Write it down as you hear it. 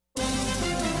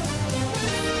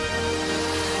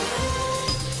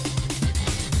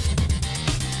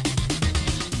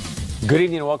Good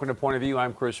evening and welcome to Point of View.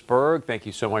 I'm Chris Berg. Thank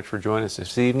you so much for joining us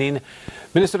this evening.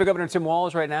 Minnesota Governor Tim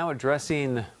Walz right now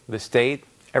addressing the state,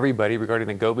 everybody regarding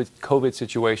the COVID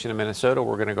situation in Minnesota.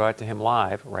 We're going to go out to him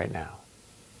live right now.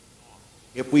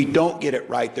 If we don't get it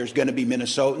right, there's going to be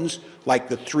Minnesotans like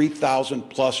the 3,000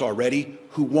 plus already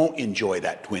who won't enjoy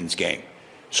that Twins game.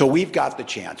 So we've got the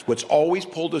chance. What's always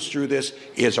pulled us through this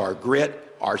is our grit,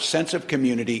 our sense of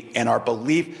community, and our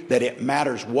belief that it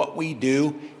matters what we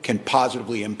do can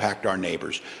positively impact our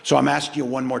neighbors. So I'm asking you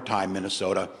one more time,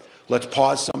 Minnesota, let's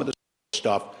pause some of the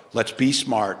stuff. Let's be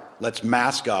smart. Let's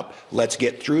mask up. Let's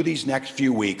get through these next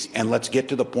few weeks, and let's get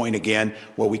to the point again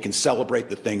where we can celebrate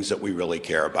the things that we really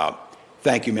care about.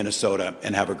 Thank you, Minnesota,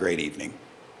 and have a great evening.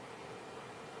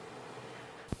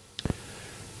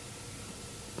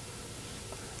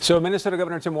 So Minnesota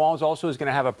Governor Tim Walz also is going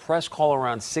to have a press call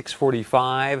around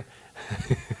 6:45.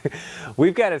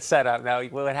 We've got it set up now.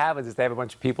 What happens is they have a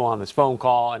bunch of people on this phone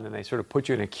call, and then they sort of put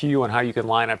you in a queue on how you can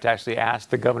line up to actually ask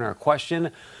the governor a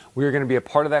question. We're going to be a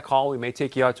part of that call. We may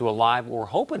take you out to a live. What we're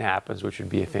hoping happens, which would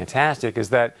be fantastic, is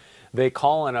that they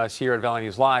call on us here at Valley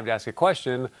News Live to ask a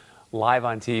question live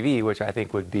on TV, which I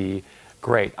think would be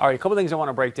great. All right, a couple things I want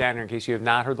to break down here in case you have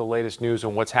not heard the latest news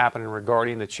on what's happening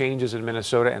regarding the changes in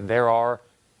Minnesota, and there are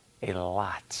a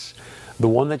lot. The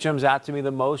one that jumps out to me the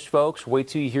most, folks, wait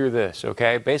till you hear this,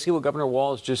 okay? Basically what Governor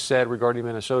Walz just said regarding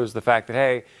Minnesota is the fact that,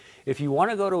 hey, if you want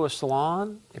to go to a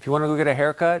salon, if you want to go get a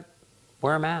haircut,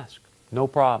 wear a mask. No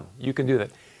problem. You can do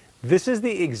that. This is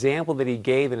the example that he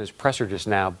gave in his presser just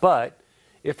now. But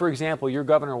if, for example, you're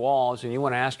Governor Walz and you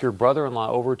want to ask your brother-in-law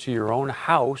over to your own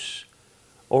house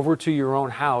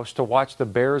to watch the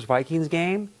Bears-Vikings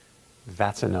game,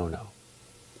 that's a no-no.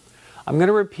 I'm going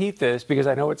to repeat this because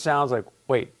I know it sounds like,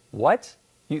 wait, what?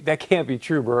 That can't be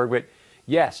true, Berg. But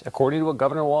yes, according to what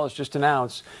Governor Walz just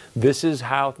announced, this is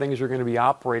how things are going to be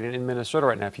operating in Minnesota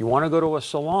right now. If you want to go to a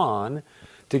salon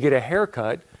to get a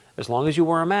haircut, as long as you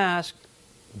wear a mask,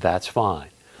 that's fine.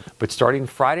 But starting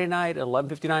Friday night at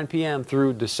 11:59 p.m.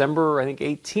 through December, I think,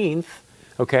 18th,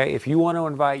 okay, if you want to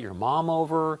invite your mom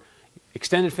over,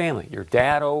 extended family, your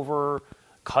dad over,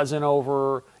 cousin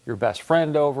over, your best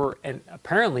friend over, and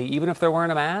apparently, even if they're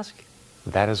wearing a mask,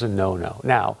 that is a no-no.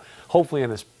 Now, hopefully in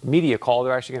this media call,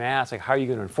 they're actually going to ask, like, how are you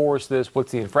going to enforce this?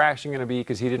 What's the infraction going to be?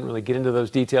 Because he didn't really get into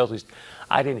those details. At least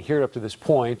I didn't hear it up to this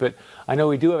point. But I know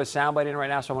we do have a soundbite in right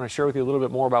now, so I want to share with you a little bit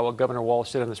more about what Governor Walz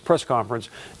said in this press conference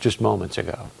just moments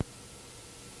ago.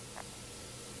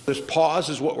 This pause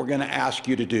is what we're going to ask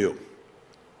you to do.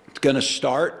 It's going to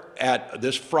start at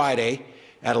this Friday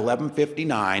at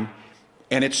 11:59.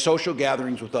 And it's social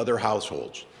gatherings with other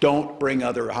households. Don't bring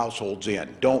other households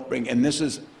in. Don't bring, and this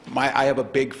is, I have a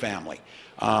big family.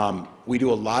 We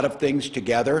do a lot of things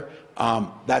together.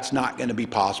 That's not going to be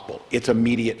possible. It's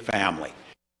immediate family.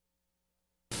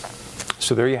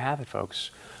 So there you have it,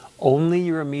 folks. Only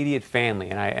your immediate family.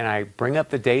 And I bring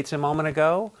up the dates a moment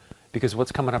ago because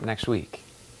what's coming up next week?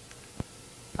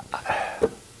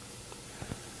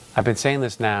 I've been saying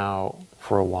this now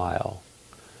for a while,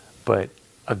 but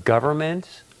a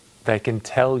government that can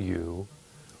tell you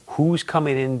who's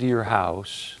coming into your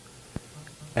house,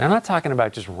 and I'm not talking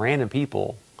about just random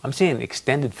people, I'm saying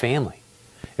extended family.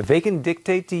 If they can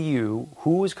dictate to you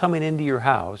who is coming into your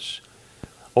house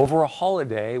over a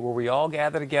holiday where we all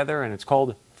gather together and it's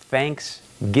called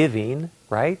Thanksgiving,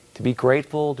 right? To be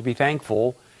grateful, to be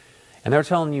thankful, and they're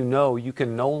telling you, no, you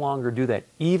can no longer do that,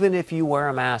 even if you wear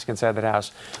a mask inside that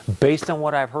house, based on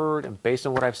what I've heard and based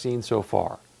on what I've seen so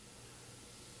far.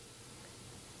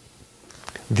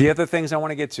 The other things I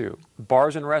want to get to,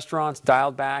 bars and restaurants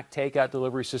dialed back, takeout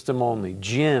delivery system only,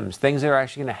 gyms, things that are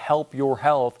actually going to help your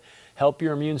health, help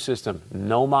your immune system,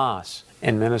 no mas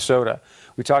in Minnesota.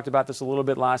 We talked about this a little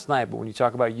bit last night, but when you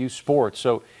talk about youth sports,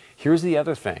 so here's the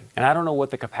other thing, and I don't know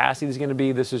what the capacity is going to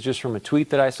be. This is just from a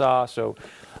tweet that I saw, so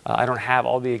I don't have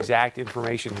all the exact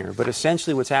information here, but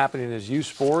essentially what's happening is youth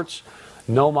sports,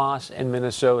 no mas in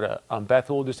Minnesota. Beth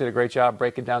Houle just did a great job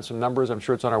breaking down some numbers. I'm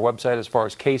sure it's on our website as far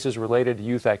as cases related to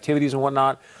youth activities and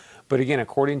whatnot. But again,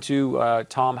 according to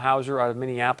Tom Hauser out of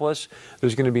Minneapolis,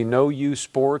 there's going to be no youth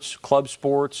sports, club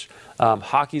sports,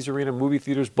 hockey's arena, movie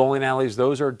theaters, bowling alleys.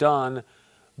 Those are done.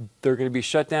 They're going to be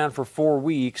shut down for 4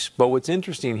 weeks. But what's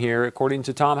interesting here, according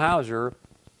to Tom Hauser,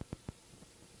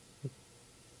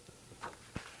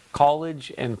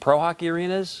 college and pro hockey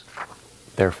arenas,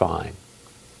 they're fine.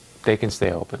 They can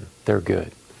stay open. They're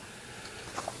good.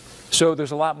 So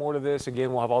there's a lot more to this.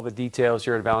 Again, we'll have all the details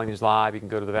here at Valley News Live. You can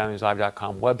go to the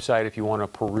valleynewslive.com website if you want to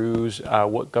peruse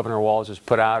what Governor Walz has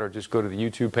put out, or just go to the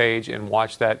YouTube page and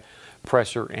watch that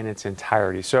presser in its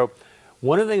entirety. So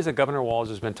One of the things that Governor Walz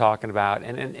has been talking about,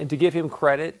 and to give him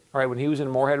credit, right, when he was in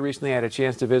Moorhead recently, I had a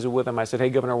chance to visit with him. I said, hey,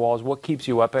 Governor Walz, what keeps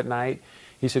you up at night?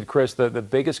 He said, Chris, the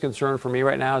biggest concern for me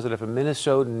right now is that if a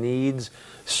Minnesotan needs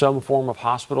some form of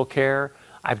hospital care,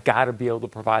 I've got to be able to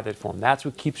provide that for him. That's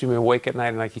what keeps me awake at night.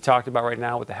 And like he talked about right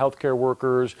now with the healthcare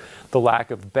workers, the lack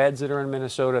of beds that are in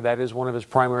Minnesota, that is one of his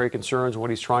primary concerns,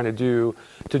 what he's trying to do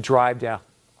to drive down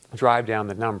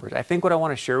the numbers. I think what I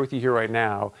want to share with you here right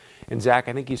now, and Zach,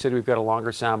 I think you said we've got a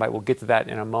longer soundbite. We'll get to that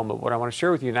in a moment. What I want to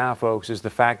share with you now, folks, is the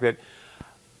fact that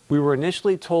we were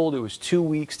initially told it was 2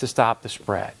 weeks to stop the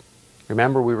spread.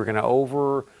 Remember, we were going to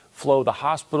overflow the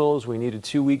hospitals. We needed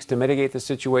 2 weeks to mitigate the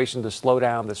situation, to slow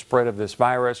down the spread of this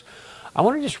virus. I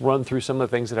want to just run through some of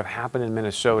the things that have happened in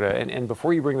Minnesota. And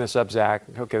before you bring this up, Zach,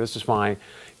 okay, this is fine.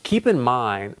 Keep in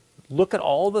mind, look at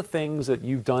all the things that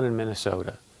you've done in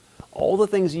Minnesota. All the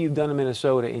things that you've done in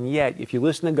Minnesota, and yet, if you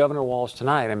listen to Governor Walz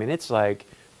tonight, I mean, it's like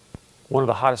one of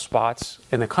the hottest spots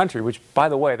in the country, which, by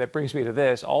the way, that brings me to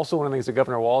this. Also, one of the things that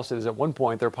Governor Walz said is at one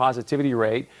point, their positivity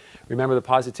rate, remember the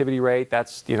positivity rate,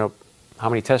 that's, you know, how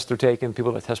many tests they're taking,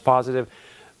 people that test positive,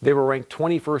 they were ranked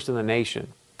 21st in the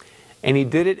nation. And he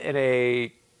did it in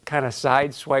a kind of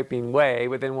side-swiping way,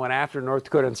 but then went after North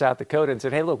Dakota and South Dakota and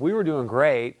said, hey, look, we were doing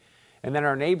great, and then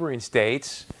our neighboring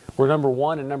states were number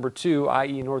 1 and number 2,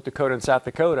 i.e. North Dakota and South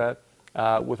Dakota,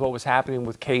 with what was happening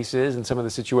with cases and some of the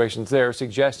situations there,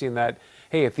 suggesting that,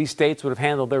 hey, if these states would have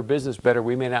handled their business better,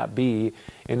 we may not be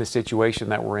in the situation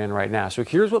that we're in right now. So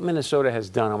here's what Minnesota has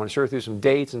done. I'm going to share through some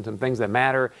dates and some things that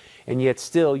matter, and yet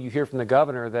still you hear from the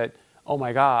governor that, oh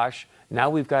my gosh, now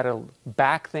we've got to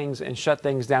back things and shut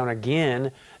things down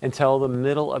again until the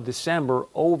middle of December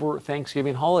over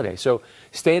Thanksgiving holiday. So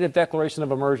state of declaration of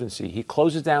emergency. He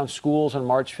closes down schools on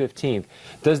March 15th.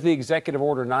 Does the executive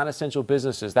order non-essential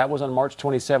businesses? That was on March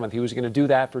 27th. He was going to do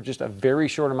that for just a very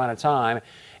short amount of time.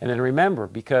 And then remember,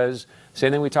 because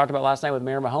same thing we talked about last night with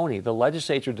Mayor Mahoney, the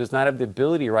legislature does not have the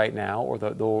ability right now, or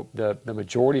the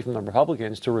majority from the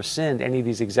Republicans, to rescind any of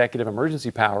these executive emergency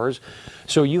powers.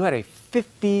 So you had a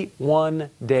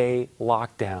 51-day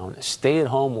lockdown,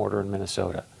 stay-at-home order in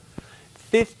Minnesota.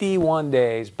 51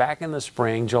 days back in the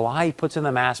spring. July, he puts in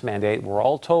the mask mandate. We're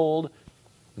all told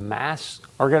masks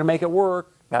are going to make it work.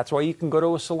 That's why you can go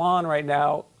to a salon right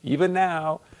now, even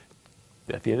now.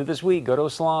 At the end of this week, go to a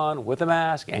salon with a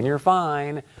mask and you're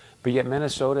fine. But yet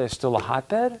Minnesota is still a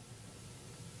hotbed?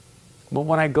 But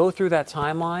when I go through that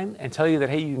timeline and tell you that,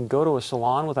 hey, you can go to a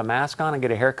salon with a mask on and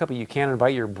get a haircut, but you can't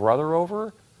invite your brother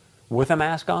over with a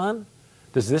mask on,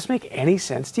 does this make any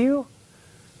sense to you?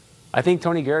 I think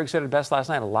Tony Gehrig said it best last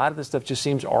night. A lot of this stuff just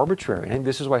seems arbitrary. I think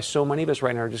this is why so many of us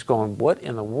right now are just going, what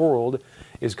in the world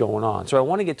is going on? So I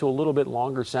want to get to a little bit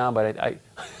longer sound, but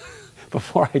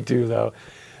before I do, though,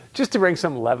 just to bring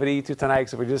some levity to tonight,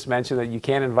 because we just mentioned that you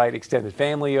can't invite extended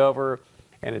family over,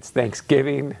 and it's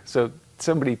Thanksgiving. So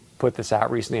somebody put this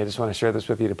out recently. I just want to share this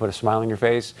with you to put a smile on your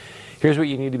face. Here's what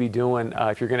you need to be doing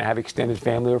if you're going to have extended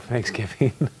family over for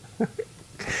Thanksgiving.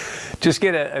 Just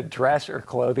get a dress or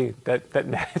clothing that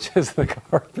matches the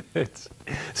carpets,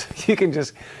 so you can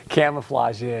just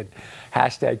camouflage in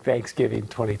 #Thanksgiving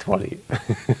 2020.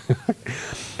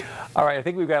 All right, I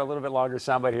think we've got a little bit longer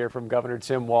soundbite here from Governor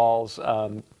Tim Walz.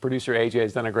 Producer AJ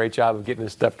has done a great job of getting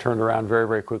this stuff turned around very,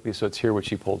 very quickly, so let's hear what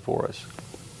she pulled for us.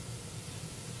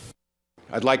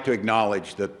 I'd like to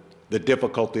acknowledge that the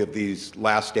difficulty of these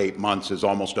last 8 months is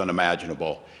almost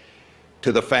unimaginable.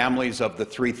 To the families of the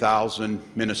 3,000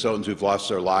 Minnesotans who've lost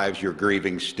their lives, you're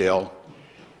grieving still.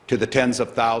 To the tens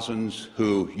of thousands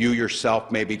who you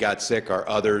yourself maybe got sick, or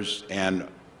others, and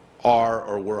are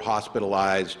or were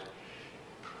hospitalized.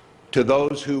 To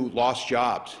those who lost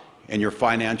jobs and your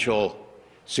financial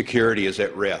security is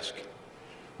at risk.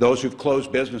 Those who've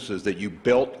closed businesses that you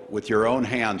built with your own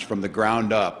hands from the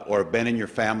ground up or have been in your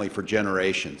family for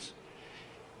generations.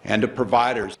 And to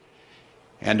providers,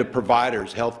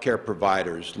 healthcare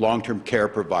providers, long-term care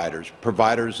providers,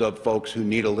 providers of folks who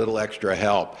need a little extra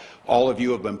help. All of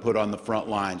you have been put on the front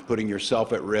lines, putting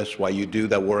yourself at risk while you do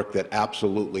the work that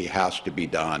absolutely has to be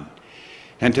done.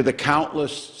 And to the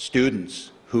countless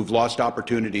students who've lost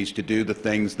opportunities to do the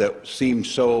things that seemed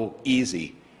so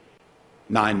easy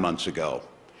 9 months ago.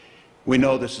 We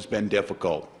know this has been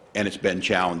difficult and it's been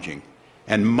challenging,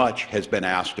 and much has been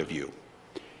asked of you.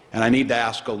 And I need to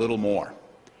ask a little more.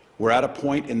 We're at a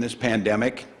point in this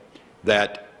pandemic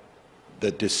that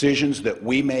the decisions that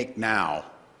we make now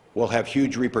will have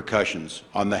huge repercussions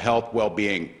on the health,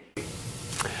 well-being.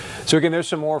 So again, there's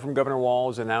some more from Governor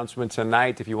Walz's announcement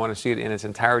tonight. If you want to see it in its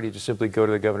entirety, just simply go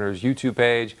to the governor's YouTube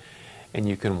page. and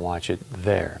you can watch it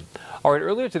there. All right,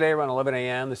 earlier today around 11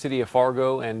 a.m., the city of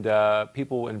Fargo and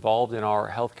people involved in our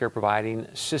healthcare providing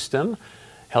system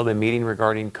held a meeting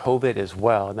regarding COVID as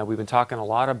well. Now, we've been talking a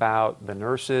lot about the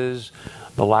nurses,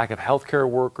 the lack of healthcare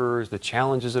workers, the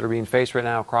challenges that are being faced right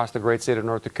now across the great state of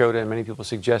North Dakota, and many people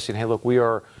suggesting, hey, look,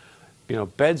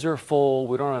 beds are full,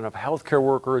 we don't have enough healthcare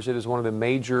workers. It is one of the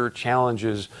major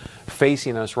challenges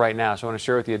facing us right now. So I want to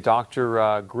share with you,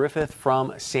 Dr. Griffith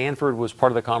from Sanford was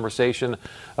part of the conversation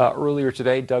earlier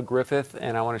today, Doug Griffith,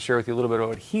 and I want to share with you a little bit of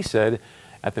what he said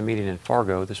at the meeting in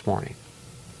Fargo this morning.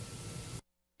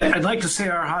 I'd like to say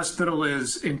our hospital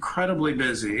is incredibly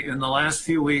busy. In the last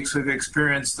few weeks, we've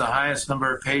experienced the highest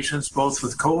number of patients, both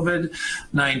with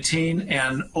COVID-19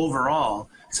 and overall,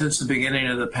 since the beginning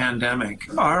of the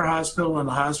pandemic. Our hospital and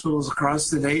the hospitals across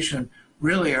the nation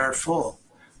really are full.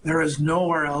 There is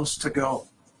nowhere else to go.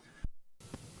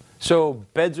 So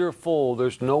beds are full,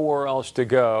 there's nowhere else to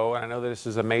go. And I know that this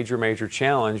is a major, major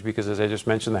challenge because, as I just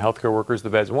mentioned, the healthcare workers, the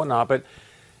beds and whatnot, but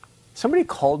somebody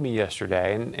called me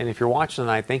yesterday, and if you're watching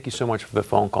tonight, thank you so much for the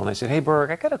phone call. And they said, hey,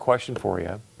 Berg, I got a question for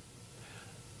you.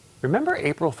 Remember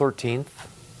April 13th?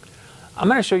 I'm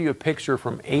going to show you a picture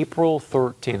from April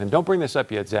 13th. And don't bring this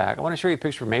up yet, Zach. I want to show you a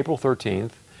picture from April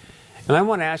 13th. And I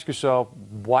want to ask yourself,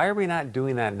 why are we not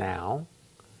doing that now?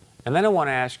 And then I want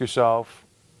to ask yourself,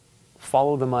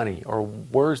 follow the money, or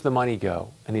where's the money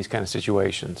go in these kind of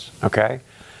situations, okay?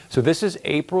 So this is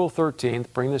April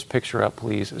 13th. Bring this picture up,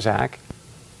 please, Zach.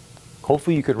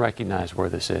 Hopefully you could recognize where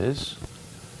this is.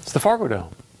 It's the Fargo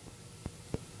Dome.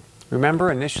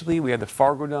 Remember, initially we had the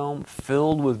Fargo Dome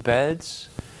filled with beds.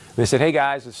 They said, hey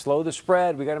guys, to slow the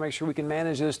spread, we got to make sure we can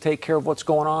manage this, take care of what's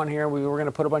going on here. We were going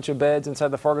to put a bunch of beds inside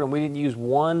the Fargo Dome. We didn't use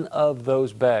one of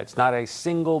those beds, not a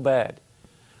single bed.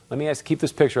 Keep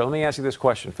this picture. Let me ask you this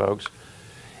question, folks.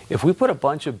 If we put a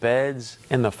bunch of beds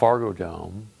in the Fargo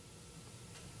Dome,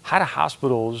 how do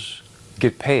hospitals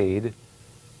get paid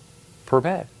per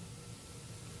bed?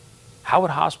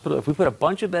 If we put a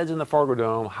bunch of beds in the Fargo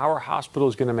Dome, how are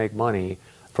hospitals going to make money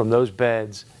from those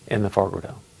beds in the Fargo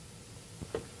Dome?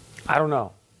 I don't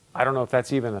know. I don't know if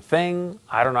that's even a thing.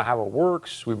 I don't know how it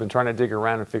works. We've been trying to dig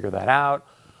around and figure that out.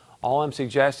 All I'm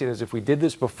suggesting is if we did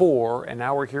this before, and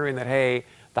now we're hearing that, hey,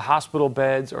 the hospital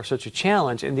beds are such a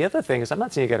challenge. And the other thing is, I'm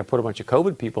not saying you got to put a bunch of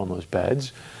COVID people in those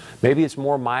beds. Maybe it's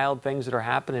more mild things that are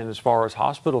happening as far as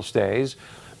hospital stays.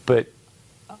 But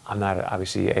I'm not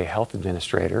obviously a health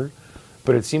administrator.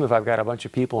 But it'd seem if I've got a bunch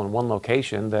of people in one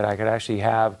location that I could actually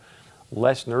have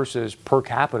less nurses per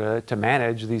capita to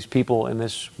manage these people in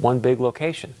this one big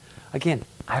location. Again,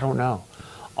 I don't know.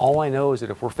 All I know is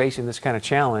that if we're facing this kind of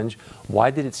challenge,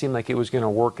 why did it seem like it was going to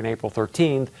work in April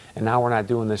 13th, and now we're not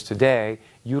doing this today,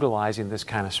 utilizing this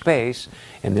kind of space?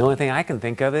 And the only thing I can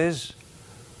think of is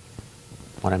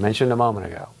what I mentioned a moment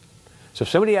ago. So if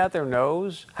somebody out there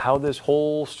knows how this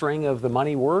whole string of the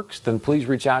money works, then please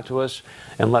reach out to us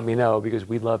and let me know, because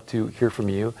we'd love to hear from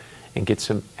you and get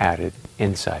some added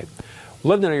insight. We'd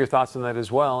love to know your thoughts on that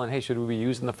as well. And hey, should we be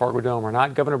using the Fargo Dome or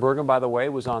not? Governor Burgum, by the way,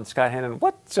 was on Scott Hannon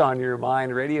What's on Your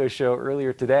Mind radio show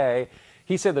earlier today.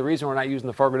 He said the reason we're not using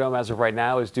the Fargo Dome as of right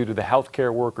now is due to the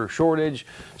healthcare worker shortage.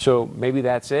 So maybe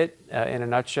that's it in a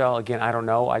nutshell. Again, I don't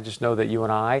know. I just know that you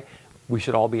and we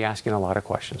should all be asking a lot of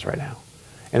questions right now.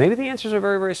 And maybe the answers are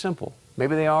very, very simple.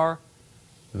 Maybe they are,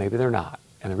 maybe they're not.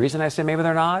 And the reason I say maybe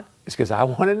they're not is because I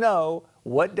want to know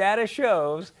what data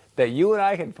shows that you and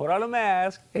I can put on a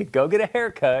mask and go get a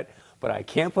haircut, but I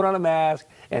can't put on a mask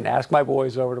and ask my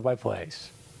boys over to my place.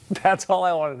 That's all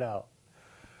I want to know.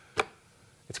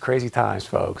 It's crazy times,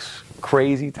 folks.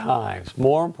 Crazy times.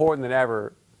 More important than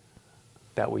ever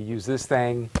that we use this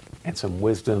thing and some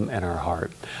wisdom in our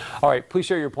heart. All right, please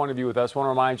share your point of view with us. I want to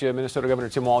remind you, Minnesota Governor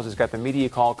Tim Walz has got the media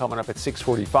call coming up at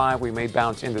 6:45. We may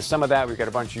bounce into some of that. We've got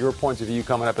a bunch of your points of view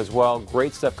coming up as well.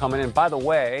 Great stuff coming in. By the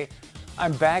way,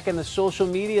 I'm back in the social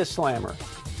media slammer.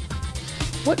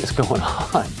 What is going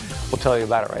on? We'll tell you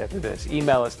about it right after this.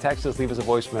 Email us, text us, leave us a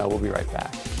voicemail. We'll be right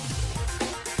back.